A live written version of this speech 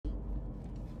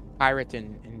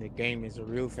pirating in the game is a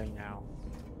real thing now.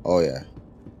 Oh yeah,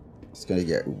 it's gonna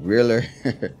get realer.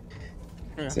 Yeah.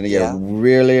 It's gonna get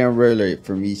realer and realer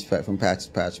from patch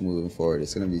to patch moving forward.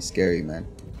 It's gonna be scary, man.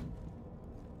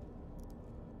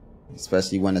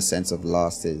 Especially when a sense of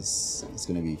loss it's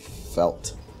gonna be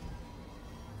felt.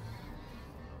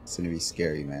 It's gonna be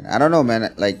scary, man. I don't know,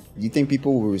 man. Like, do you think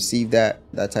people will receive that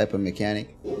type of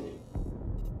mechanic?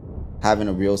 Having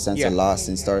a real sense of loss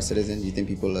in Star Citizen? Do you think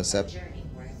people will accept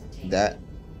that?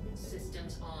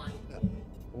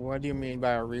 What do you mean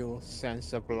by a real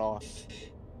sense of loss?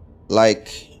 Like,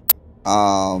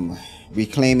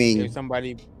 reclaiming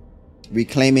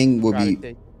will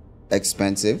be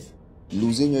expensive.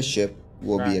 Losing your ship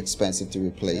will be expensive to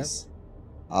replace.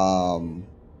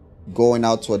 Going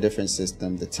out to a different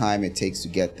system, the time it takes to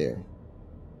get there.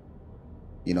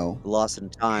 You know, lost in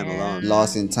time alone.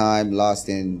 Lost in time, lost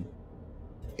in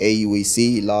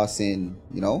AUEC, lost in,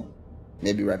 you know,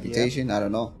 maybe reputation. I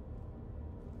don't know.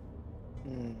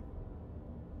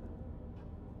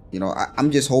 You know,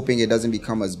 I'm just hoping it doesn't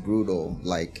become as brutal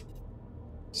like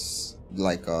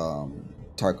Tarkov,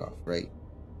 right?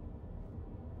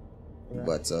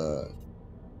 But to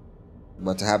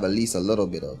have at least a little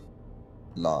bit of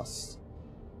loss,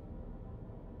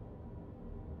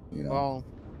 you know. Well,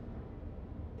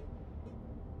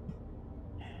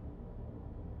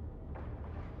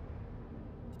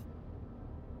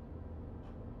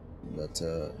 but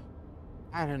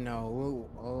I don't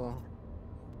know.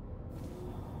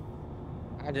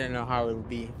 I don't know how it would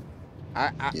be.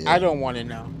 I don't want to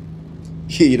know.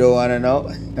 You don't want to know?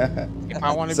 If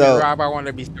I want to be robbed, I want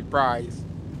to be surprised.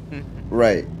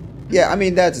 Right. Yeah, I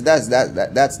mean that's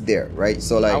there, right?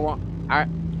 So like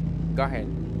go ahead.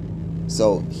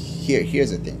 So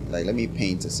here's the thing. Like, let me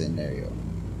paint a scenario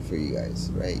for you guys,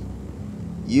 right?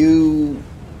 You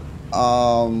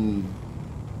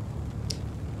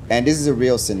and this is a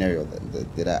real scenario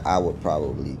that I would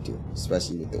probably do,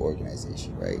 especially with the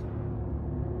organization, right?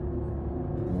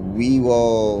 We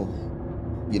will,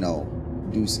 you know,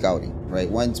 do scouting, right?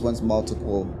 Once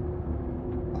multiple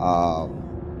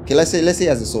okay, let's say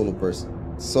as a solo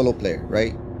player,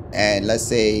 right? And let's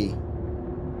say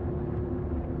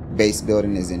base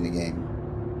building is in the game,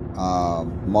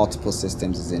 multiple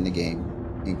systems is in the game,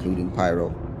 including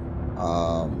pyro,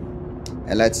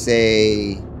 and let's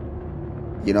say,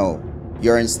 you know,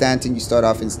 you're in Stanton, you start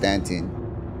off in Stanton,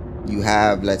 you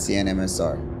have, let's say, an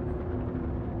MSR.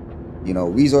 You know,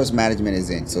 resource management is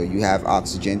in, so you have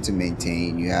oxygen to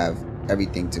maintain, you have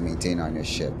everything to maintain on your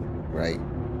ship, right?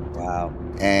 Wow.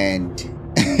 And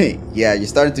yeah, you're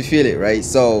starting to feel it, right?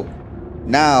 So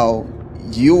now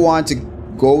you want to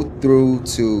go through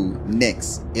to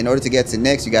Nyx. In order to get to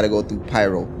Nyx, you got to go through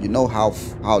Pyro. You know how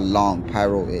long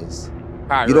Pyro is.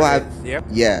 You don't have,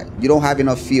 yeah, you don't have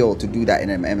enough fuel to do that in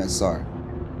an MSR.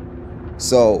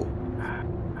 So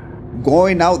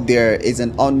going out there is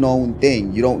an unknown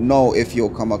thing. You don't know if you'll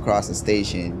come across a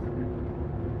station,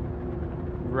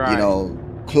 you know,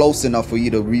 close enough for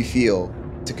you to refuel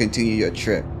to continue your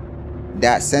trip.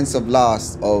 That sense of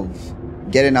loss of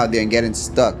getting out there and getting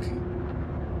stuck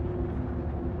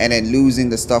and then losing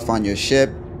the stuff on your ship,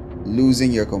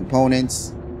 losing your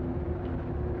components,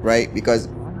 right? Because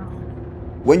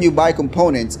when you buy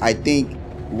components, I think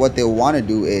what they'll want to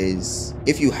do is,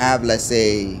 if you have, let's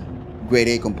say, grade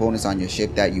A components on your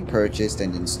ship that you purchased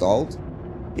and installed,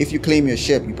 if you claim your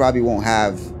ship, you probably won't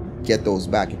get those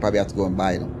back. You probably have to go and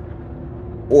buy them,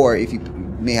 or if you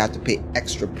may have to pay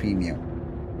extra premium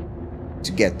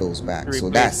to get those back. So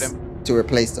that's to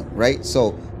replace them, right?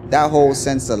 So that whole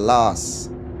sense of loss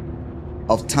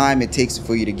of time it takes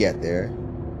for you to get there,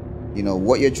 you know,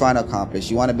 what you're trying to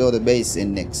accomplish. You want to build a base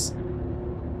in Nyx,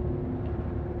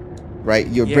 right?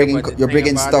 You're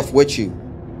bringing stuff with you.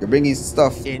 You're bringing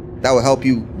stuff that will help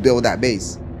you build that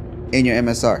base in your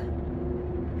MSR.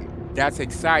 That's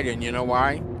exciting. You know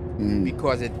why?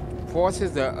 Because it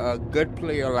forces a good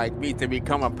player like me to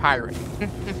become a pirate.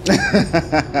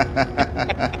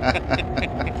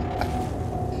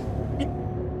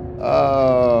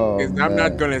 Oh, because I'm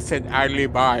not gonna sit idly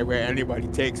by where anybody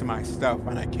takes my stuff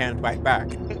and I can't fight back.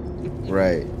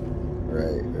 Right.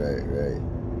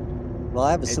 Well,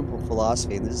 I have a simple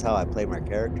philosophy, and this is how I play my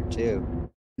character too.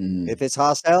 If it's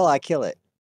hostile, I kill it.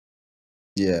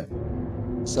 Yeah.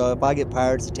 So if I get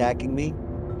pirates attacking me,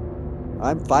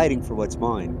 I'm fighting for what's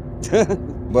mine.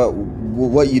 But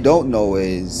what you don't know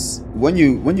is when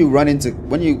you go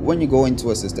into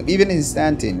a system, even in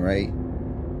Stanton, right?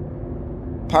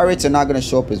 Pirates are not gonna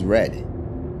show up as red.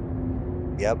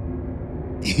 Yep.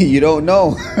 You don't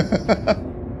know.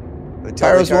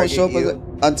 Pirates won't show up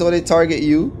until they target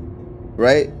you,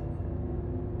 right?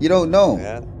 You don't know.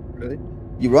 Yeah. Really?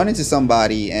 You run into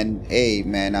somebody and, hey,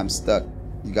 man, I'm stuck.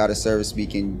 You got a service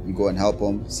speaking. You go and help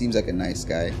him. Seems like a nice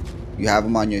guy. You have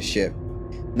him on your ship.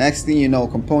 Next thing you know,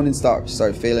 components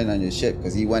start failing on your ship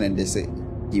because he went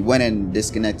and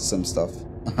disconnected some stuff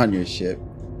on your ship.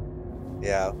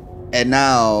 Yeah. And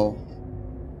now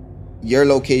your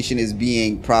location is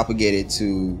being propagated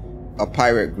to a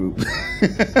pirate group.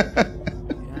 Yeah,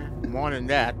 more than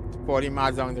that, 40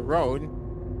 miles down the road,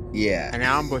 Yeah. an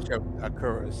ambush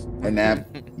occurs. And that,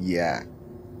 yeah.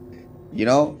 You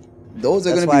know, those are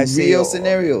That's going to why be I see. real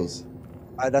scenarios.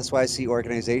 That's why I see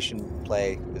organization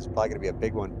play is probably going to be a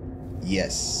big one.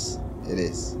 Yes, it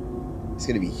is. It's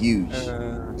going to be huge.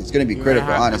 It's going to be You're gonna critical,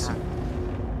 have to honestly.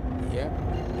 Yep.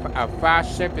 A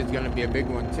fast ship is going to be a big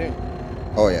one too.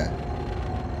 Oh, yeah.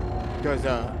 Because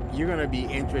you're going to be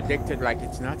interdicted like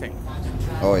it's nothing.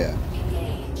 Oh, yeah.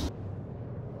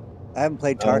 I haven't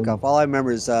played Tarkov. All I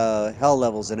remember is hell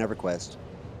levels in EverQuest.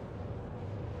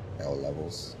 Hell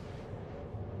levels.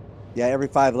 Yeah, every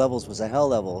 5 levels was a hell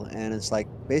level, and it's like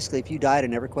basically if you died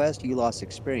in EverQuest, you lost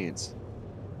experience.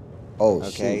 Oh,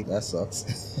 Okay. shoot, that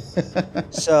sucks.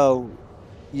 So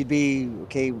you'd be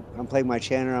okay. I'm playing my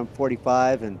Chandler. I'm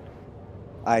 45, and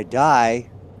I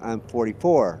die. I'm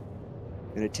 44,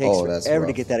 and it takes Oh, that's forever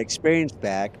to rough. get that experience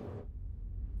back,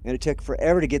 and it took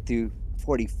forever to get through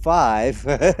 45.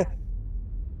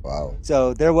 Wow.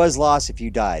 So there was loss if you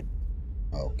died.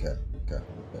 Okay.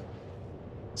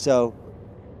 So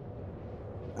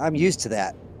I'm used to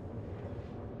that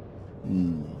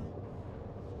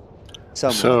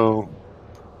somewhat. So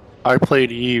I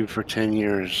played Eve for 10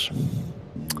 years.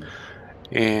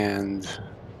 And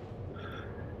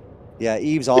yeah,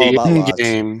 Eve's all about loss.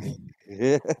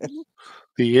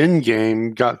 The end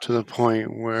game got to the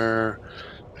point where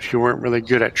if you weren't really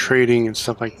good at trading and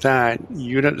stuff like that,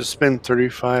 you'd have to spend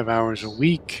 35 hours a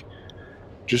week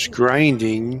just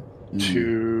grinding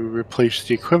to replace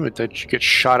the equipment that you get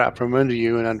shot out from under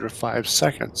you in under 5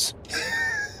 seconds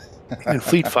in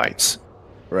fleet fights.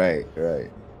 Right.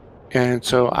 And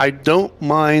so I don't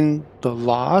mind the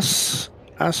loss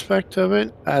aspect of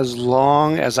it as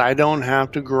long as I don't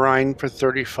have to grind for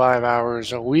 35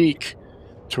 hours a week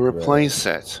to replace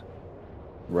it.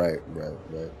 Right.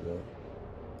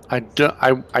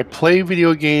 I play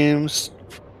video games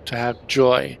to have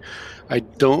joy. I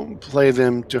don't play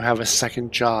them to have a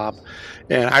second job.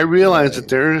 And I realize that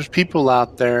there's people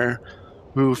out there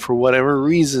who, for whatever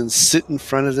reason, sit in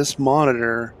front of this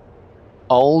monitor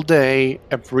all day,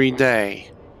 every day,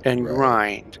 and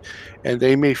grind. And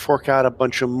they may fork out a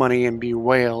bunch of money and be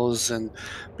whales and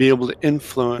be able to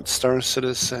influence Star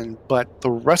Citizen. But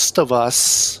the rest of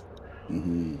us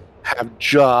have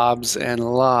jobs and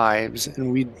lives,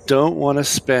 and we don't want to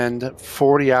spend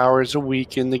 40 hours a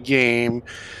week in the game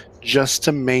just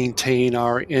to maintain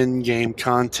our in-game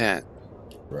content.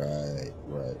 Right.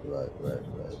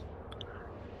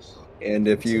 And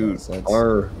if you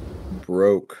are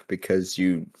broke because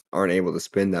you aren't able to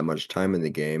spend that much time in the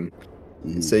game,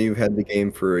 say you've had the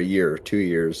game for a year, 2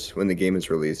 years, when the game is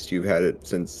released, you've had it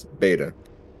since beta,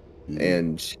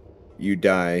 and you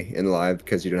die in live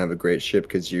because you don't have a great ship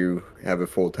because you have a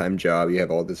full-time job, you have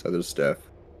all this other stuff.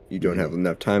 You don't have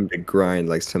enough time to grind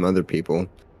like some other people,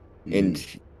 and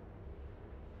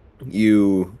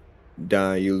you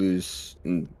die, you lose,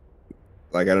 and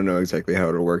like I don't know exactly how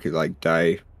it'll work. You like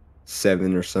die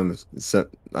 7 or some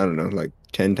I don't know, like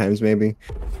 10 times maybe,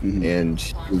 and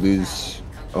you lose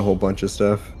a whole bunch of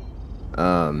stuff.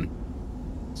 I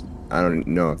don't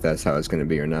know if that's how it's going to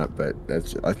be or not, but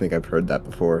I think I've heard that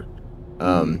before.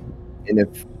 And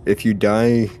if you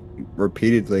die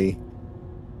repeatedly,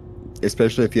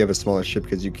 especially if you have a smaller ship,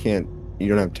 because you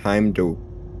don't have time to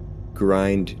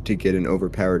grind to get an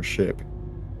overpowered ship.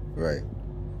 Right.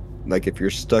 Like if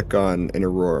you're stuck on an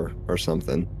Aurora or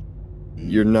something,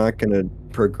 you're not going to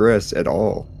progress at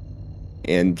all.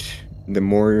 And the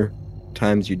more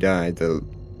times you die,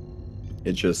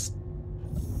 it's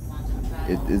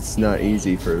not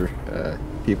easy for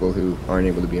people who aren't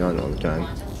able to be on all the time.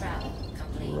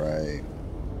 Right.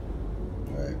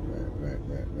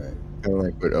 Kind of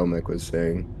like what Omek was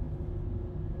saying.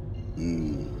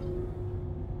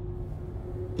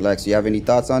 Lex, you have any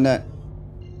thoughts on that?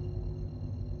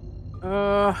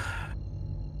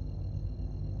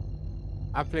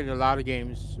 I played a lot of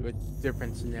games with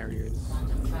different scenarios.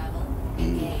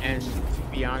 And to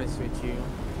be honest with you,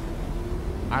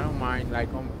 I don't mind,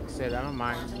 like Omek said, I don't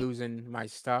mind losing my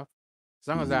stuff. As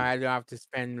long as I don't have to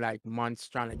spend like months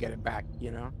trying to get it back,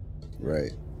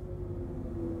 Right.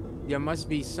 There must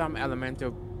be some element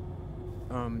of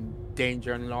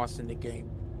danger and loss in the game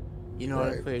in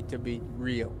order for it to be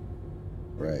real.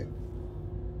 Right.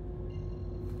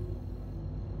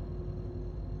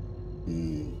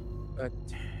 but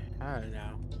I don't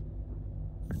know.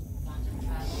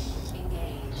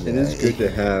 It is good to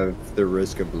have the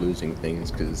risk of losing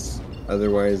things, because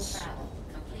otherwise,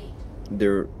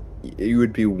 there you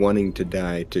would be wanting to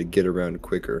die to get around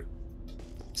quicker.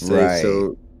 Say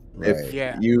so, if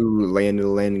Yeah, you land in a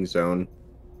landing zone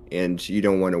and you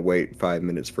don't want to wait 5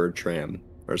 minutes for a tram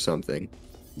or something,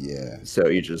 Yeah. so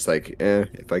you're just like,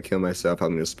 if I kill myself,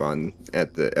 I'm gonna spawn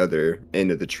at the other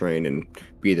end of the train and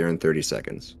be there in 30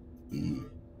 seconds.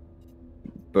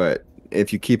 But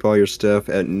if you keep all your stuff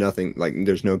at nothing, like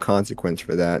there's no consequence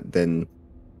for that, then then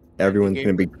the everyone's game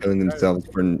gonna be would be killing better. themselves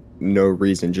for no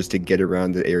reason, just to get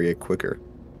around the area quicker.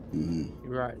 Mm-hmm.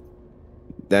 You're right.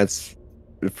 That's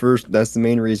that's the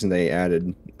main reason they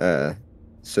added,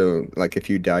 so like if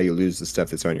you die, you lose the stuff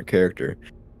that's on your character.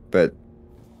 But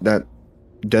that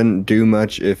doesn't do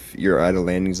much if you're at a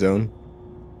landing zone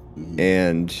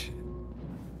and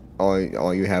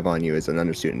all you have on you is an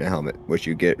undersuit and a helmet, which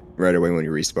you get right away when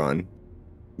you respawn.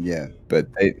 Yeah. But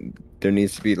there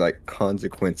needs to be like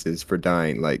consequences for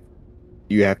dying. Like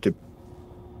you have to.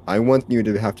 I want you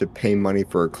to have to pay money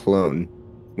for a clone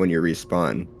when you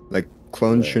respawn. Like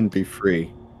clones Right. shouldn't be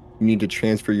free. You need to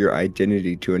transfer your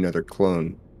identity to another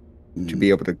clone to be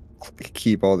able to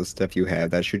keep all the stuff you have.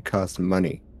 That should cost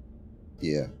money.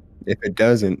 Yeah. If it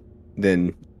doesn't,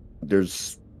 then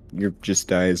there's you just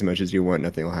die as much as you want.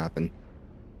 Nothing will happen.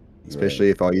 Right. Especially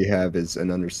if all you have is an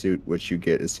undersuit, which you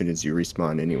get as soon as you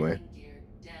respawn anyway.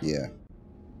 Yeah.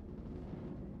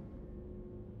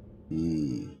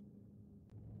 Mm.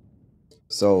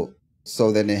 So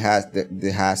then there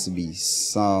has to be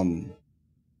some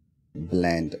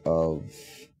blend of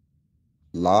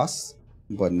loss,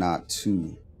 but not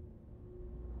too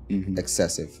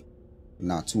excessive,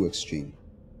 not too extreme.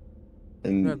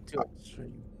 And Not too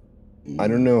extreme. I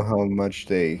don't know how much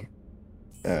they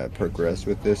progress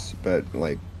with this, but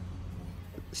like,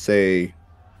 say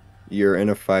you're in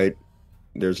a fight,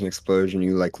 there's an explosion,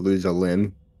 you like lose a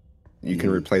limb, you can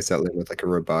replace that limb with like a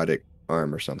robotic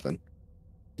arm or something.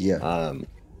 Yeah.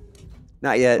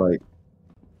 Not yet. Like,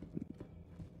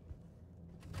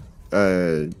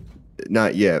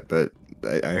 not yet, but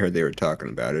I heard they were talking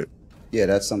about it. Yeah,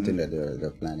 that's something that they're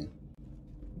planning.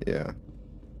 Yeah.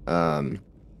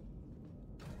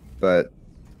 But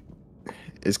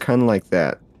it's kind of like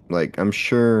that. Like, I'm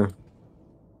sure,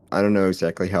 I don't know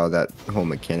exactly how that whole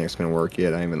mechanic's gonna work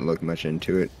yet. I haven't looked much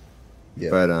into it.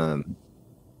 Yeah. But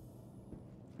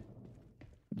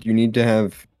you need to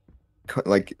have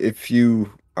like if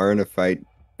you are in a fight,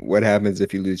 what happens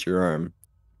if you lose your arm?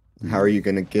 How are you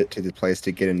gonna get to the place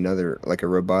to get another like a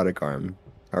robotic arm?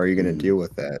 How are you gonna deal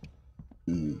with that?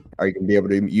 Are you gonna be able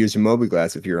to use a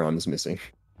mobiGlass if your arm is missing?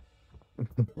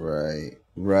 Right.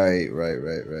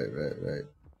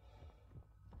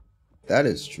 That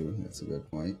is true. That's a good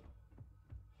point.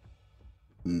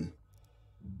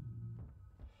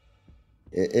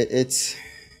 It's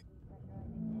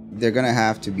they're gonna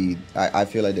have to be. I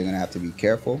feel like they're gonna have to be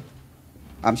careful.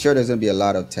 I'm sure there's gonna be a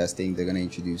lot of testing. They're gonna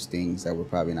introduce things that we're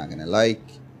probably not gonna like,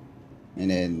 and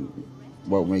then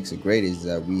what makes it great is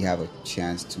that we have a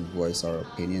chance to voice our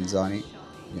opinions on it.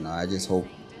 You know, I just hope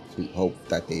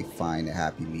that they find a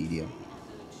happy medium,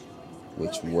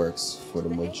 which works for the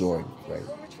majority, right?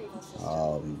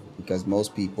 Because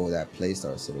most people that play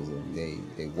Star Citizen,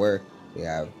 they work, they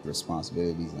have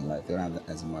responsibilities in life. They don't have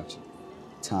as much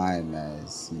time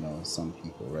as some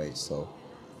people, right? So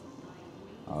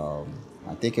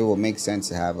I think it will make sense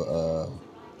to have a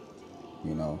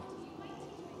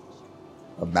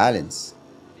balance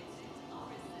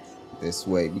this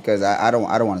way, because I don't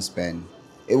want to spend.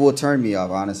 It will turn me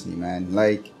off, honestly, man.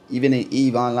 Like even in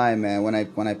Eve Online, man, when I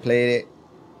played it,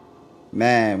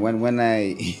 man, when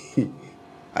I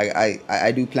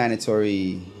I do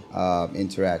planetary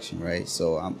interaction, right?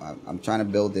 So I'm trying to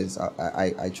build this.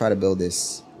 I try to build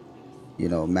this,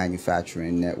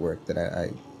 manufacturing network that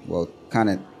I well, kind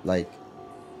of like,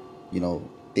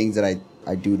 things that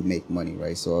I do to make money,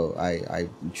 right? So I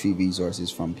retrieve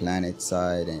resources from planet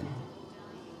side, and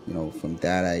from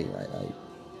that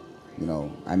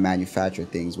I manufacture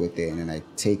things with it, and then I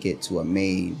take it to a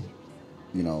main,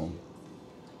 you know,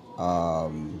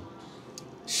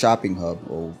 shopping hub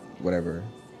or whatever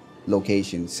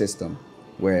location system,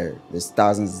 where there's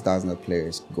thousands and thousands of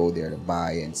players go there to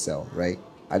buy and sell, right?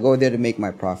 I go there to make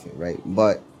my profit, right?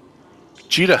 But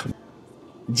Cheetah,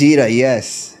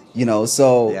 yes,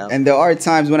 so, Yeah. and there are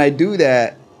times when I do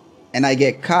that and I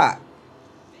get caught,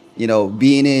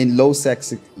 being in low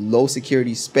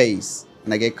security space,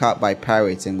 and I get caught by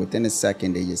pirates, and within a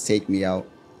second they just take me out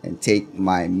and take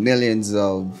my millions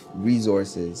of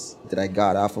resources that I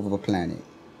got off of a planet.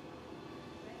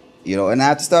 You know, and I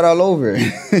had to start all over.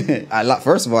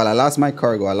 First of all, I lost my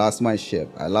cargo. I lost my ship.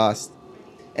 I lost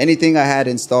anything I had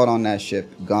installed on that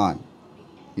ship. Gone.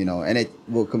 You know, and it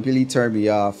will completely turn me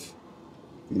off.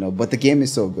 You know, but the game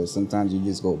is so good. Sometimes you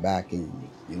just go back and,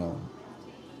 you know,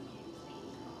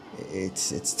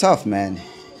 it's tough, man.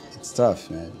 It's tough,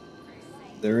 man.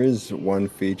 There is one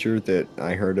feature that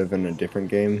I heard of in a different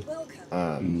game.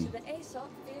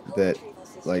 That,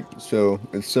 like, so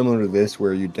it's similar to this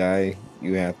where you die,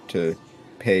 you have to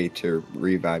pay to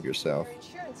revive yourself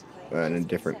in a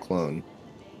different clone.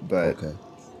 But Okay.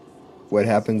 what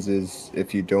happens is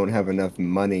if you don't have enough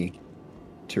money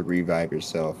to revive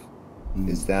yourself,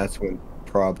 is that's when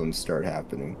problems start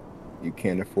happening. You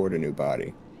can't afford a new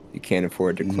body. You can't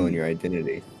afford to clone your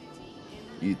identity.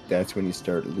 That's when you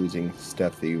start losing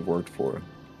stuff that you worked for.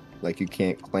 Like you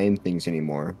can't claim things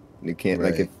anymore. You can't,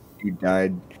 like, Right. if you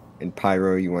died in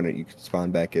Pyro, you can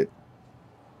spawn back at,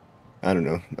 I don't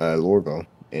know, Lorville,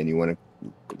 and you want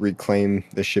to reclaim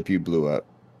the ship you blew up,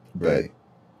 but Right.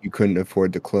 you couldn't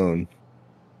afford the clone.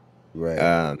 Right.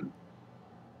 Um,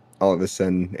 all of a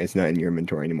sudden, it's not in your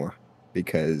inventory anymore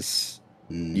because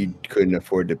you couldn't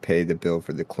afford to pay the bill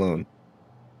for the clone.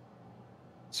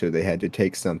 So they had to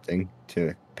take something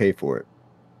to pay for it.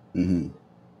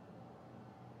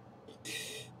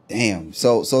 Damn.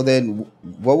 So then,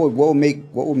 what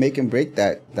would make and break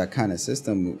that kind of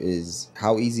system is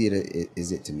how easy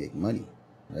is it to make money,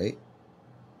 right?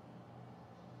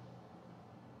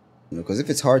 You know, because if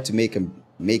it's hard to make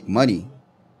money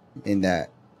in that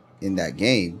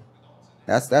game,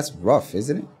 that's rough,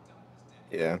 isn't it?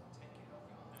 Yeah.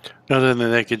 Another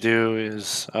thing they could do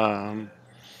is,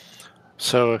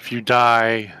 so if you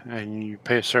die and you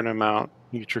pay a certain amount,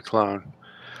 you get your clone.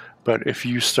 But if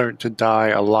you start to die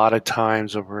a lot of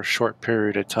times over a short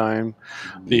period of time,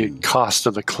 the cost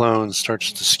of the clone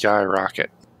starts to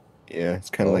skyrocket. Yeah, it's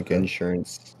kind of like Okay.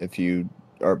 insurance. If you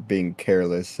are being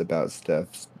careless about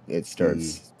stuff, it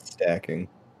starts stacking.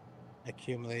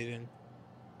 Accumulating.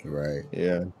 Right.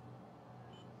 Yeah.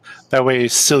 That way,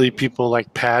 silly people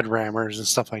like pad rammers and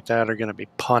stuff like that are going to be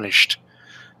punished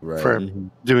Right. for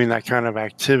doing that kind of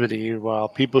activity, while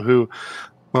people who,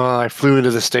 well, I flew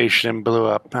into the station and blew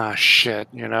up. Ah, shit,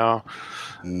 you know.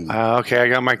 Okay, I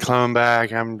got my clone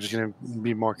back. I'm just going to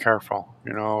be more careful,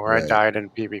 you know, or I Right. died in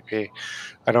PvP.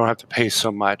 I don't have to pay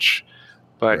so much.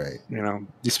 But, Right. you know,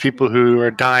 these people who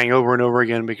are dying over and over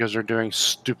again because they're doing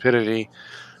stupidity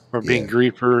or being Yeah.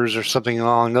 griefers or something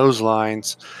along those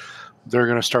lines, they're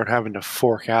going to start having to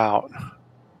fork out.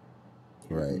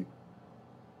 Right.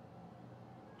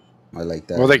 I like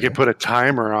Or that, they could man. put a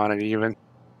timer on it even.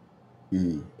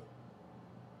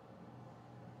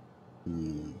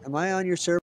 Am I on your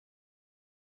server?